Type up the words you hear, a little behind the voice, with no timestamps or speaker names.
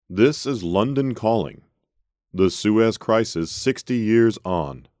This is London Calling, The Suez Crisis 60 Years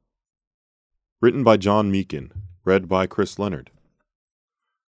On. Written by John Meakin, read by Chris Leonard.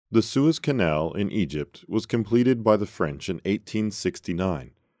 The Suez Canal in Egypt was completed by the French in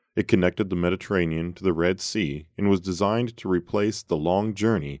 1869. It connected the Mediterranean to the Red Sea and was designed to replace the long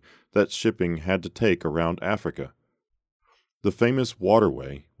journey that shipping had to take around Africa. The famous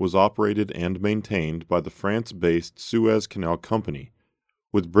waterway was operated and maintained by the France-based Suez Canal Company,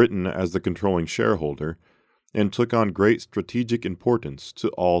 with Britain as the controlling shareholder, and took on great strategic importance to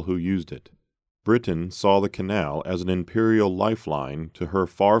all who used it. Britain saw the canal as an imperial lifeline to her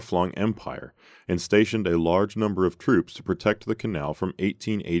far-flung empire and stationed a large number of troops to protect the canal from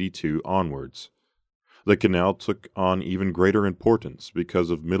 1882 onwards. The canal took on even greater importance because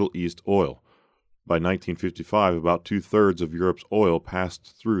of Middle East oil. By 1955, about two-thirds of Europe's oil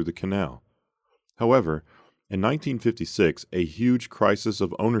passed through the canal. However, in 1956, a huge crisis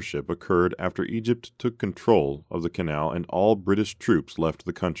of ownership occurred after Egypt took control of the canal and all British troops left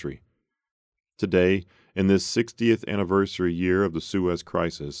the country. Today, in this 60th anniversary year of the Suez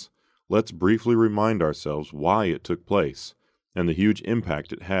Crisis, let's briefly remind ourselves why it took place and the huge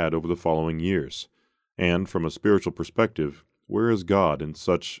impact it had over the following years. And, from a spiritual perspective, where is God in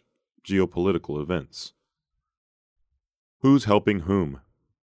such geopolitical events? Who's helping whom?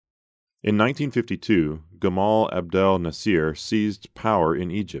 In 1952, Gamal Abdel Nasser seized power in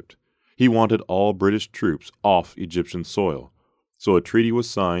Egypt. He wanted all British troops off Egyptian soil, so a treaty was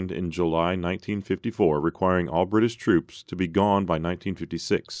signed in July 1954 requiring all British troops to be gone by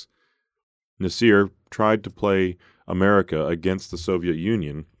 1956. Nasser tried to play America against the Soviet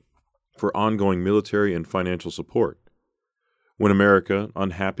Union for ongoing military and financial support. When America,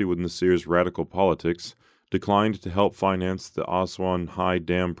 unhappy with Nasser's radical politics, declined to help finance the Aswan High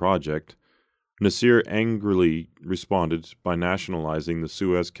Dam project, Nasser angrily responded by nationalizing the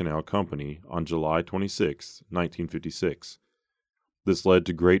Suez Canal Company on July 26, 1956. This led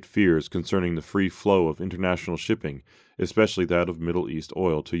to great fears concerning the free flow of international shipping, especially that of Middle East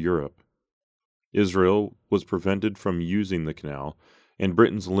oil to Europe. Israel was prevented from using the canal, and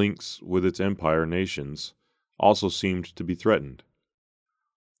Britain's links with its empire nations also seemed to be threatened.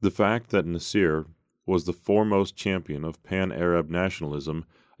 The fact that Nasser was the foremost champion of pan-Arab nationalism,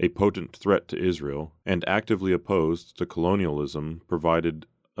 a potent threat to Israel, and actively opposed to colonialism provided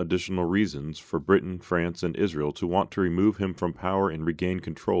additional reasons for Britain, France, and Israel to want to remove him from power and regain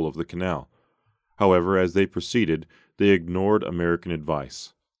control of the canal. However, as they proceeded, they ignored American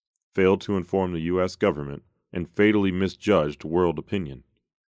advice, failed to inform the U.S. government, and fatally misjudged world opinion.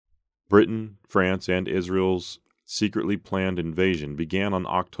 Britain, France, and Israel's secretly planned invasion began on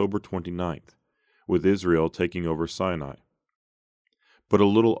October 29th, with Israel taking over Sinai. But a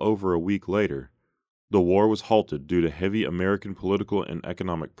little over a week later, the war was halted due to heavy American political and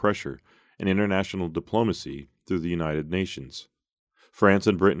economic pressure and international diplomacy through the United Nations. France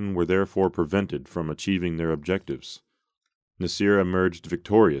and Britain were therefore prevented from achieving their objectives. Nasser emerged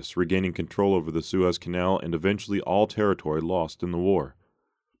victorious, regaining control over the Suez Canal and eventually all territory lost in the war.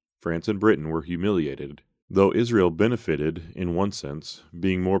 France and Britain were humiliated, though Israel benefited, in one sense,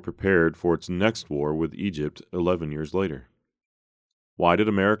 being more prepared for its next war with Egypt 11 years later. Why did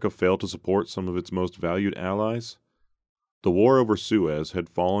America fail to support some of its most valued allies? The war over Suez had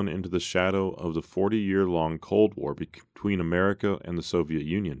fallen into the shadow of the 40-year-long Cold War between America and the Soviet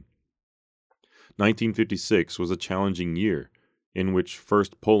Union. 1956 was a challenging year, in which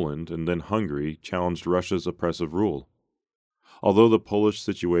first Poland and then Hungary challenged Russia's oppressive rule. Although the Polish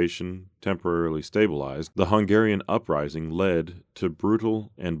situation temporarily stabilized, the Hungarian uprising led to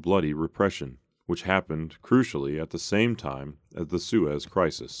brutal and bloody repression, which happened, crucially, at the same time as the Suez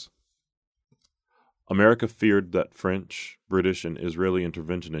Crisis. America feared that French, British, and Israeli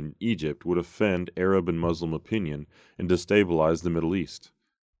intervention in Egypt would offend Arab and Muslim opinion and destabilize the Middle East.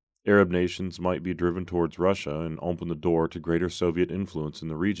 Arab nations might be driven towards Russia and open the door to greater Soviet influence in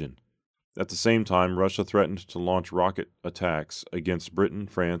the region. At the same time, Russia threatened to launch rocket attacks against Britain,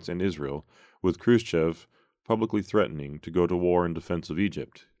 France, and Israel, with Khrushchev publicly threatening to go to war in defense of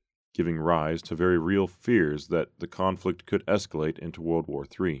Egypt, giving rise to very real fears that the conflict could escalate into World War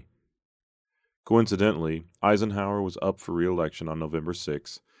III. Coincidentally, Eisenhower was up for re-election on November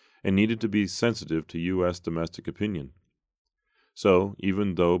 6 and needed to be sensitive to U.S. domestic opinion. So,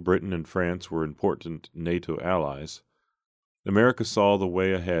 even though Britain and France were important NATO allies, America saw the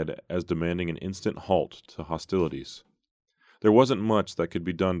way ahead as demanding an instant halt to hostilities. There wasn't much that could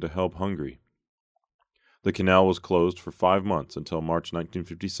be done to help Hungary. The canal was closed for 5 months until March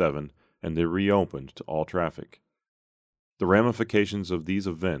 1957, and then reopened to all traffic. The ramifications of these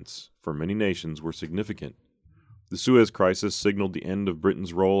events for many nations were significant. The Suez Crisis signaled the end of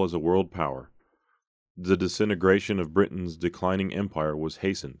Britain's role as a world power. The disintegration of Britain's declining empire was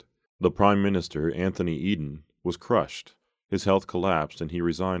hastened. The Prime Minister, Anthony Eden, was crushed. His health collapsed and he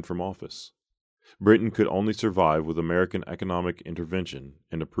resigned from office. Britain could only survive with American economic intervention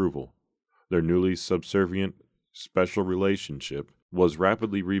and approval. Their newly subservient special relationship was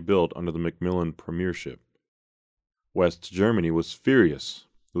rapidly rebuilt under the Macmillan premiership. West Germany was furious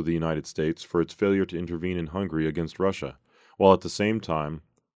with the United States for its failure to intervene in Hungary against Russia, while at the same time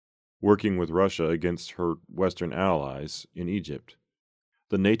working with Russia against her Western allies in Egypt.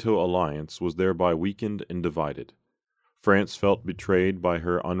 The NATO alliance was thereby weakened and divided. France felt betrayed by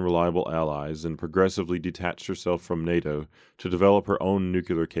her unreliable allies and progressively detached herself from NATO to develop her own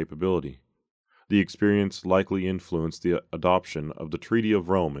nuclear capability. The experience likely influenced the adoption of the Treaty of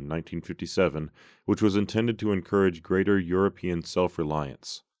Rome in 1957, which was intended to encourage greater European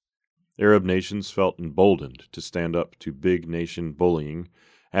self-reliance. Arab nations felt emboldened to stand up to big nation bullying,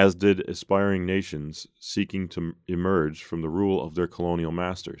 as did aspiring nations seeking to emerge from the rule of their colonial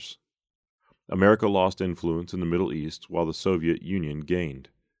masters. America lost influence in the Middle East while the Soviet Union gained.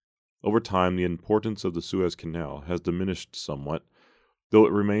 Over time, the importance of the Suez Canal has diminished somewhat, though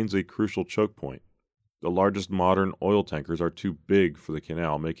it remains a crucial choke point. The largest modern oil tankers are too big for the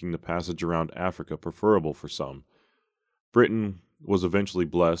canal, making the passage around Africa preferable for some. Britain was eventually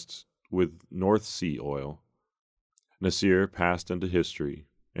blessed with North Sea oil. Nasser passed into history,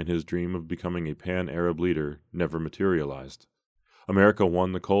 and his dream of becoming a pan-Arab leader never materialized. America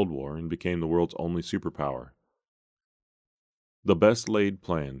won the Cold War and became the world's only superpower. The best laid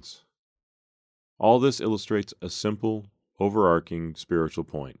plans. All this illustrates a simple, overarching spiritual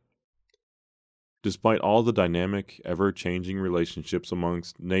point. Despite all the dynamic, ever-changing relationships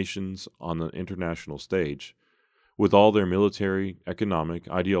amongst nations on the international stage, with all their military, economic,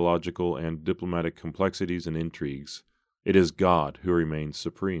 ideological, and diplomatic complexities and intrigues, it is God who remains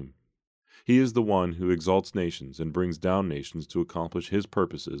supreme. He is the one who exalts nations and brings down nations to accomplish His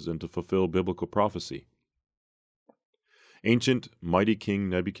purposes and to fulfill biblical prophecy. Ancient, mighty King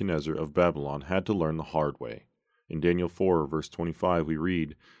Nebuchadnezzar of Babylon had to learn the hard way. In Daniel 4, verse 25, we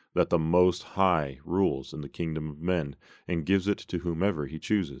read that the Most High rules in the kingdom of men and gives it to whomever He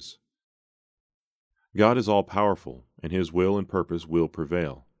chooses. God is all-powerful, and His will and purpose will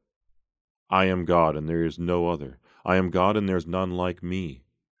prevail. I am God, and there is no other. I am God, and there is none like me,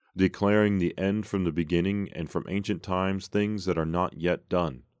 declaring the end from the beginning and from ancient times things that are not yet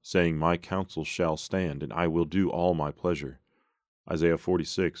done, saying, My counsel shall stand, and I will do all my pleasure. Isaiah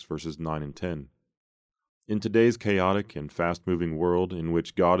 46, verses 9 and 10. In today's chaotic and fast-moving world in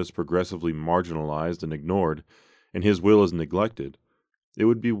which God is progressively marginalized and ignored, and His will is neglected, it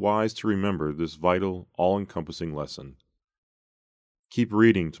would be wise to remember this vital, all-encompassing lesson. Keep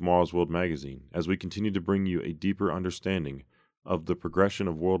reading Tomorrow's World magazine as we continue to bring you a deeper understanding of the progression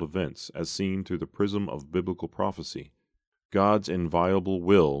of world events as seen through the prism of biblical prophecy, God's inviolable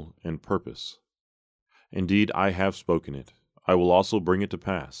will and purpose. Indeed, I have spoken it. I will also bring it to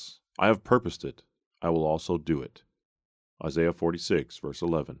pass. I have purposed it. I will also do it. Isaiah 46, verse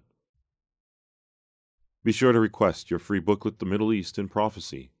 11. Be sure to request your free booklet, The Middle East in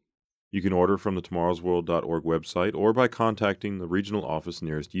Prophecy. You can order from the tomorrowsworld.org website or by contacting the regional office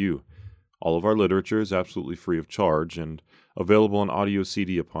nearest you. All of our literature is absolutely free of charge and available on audio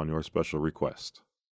CD upon your special request.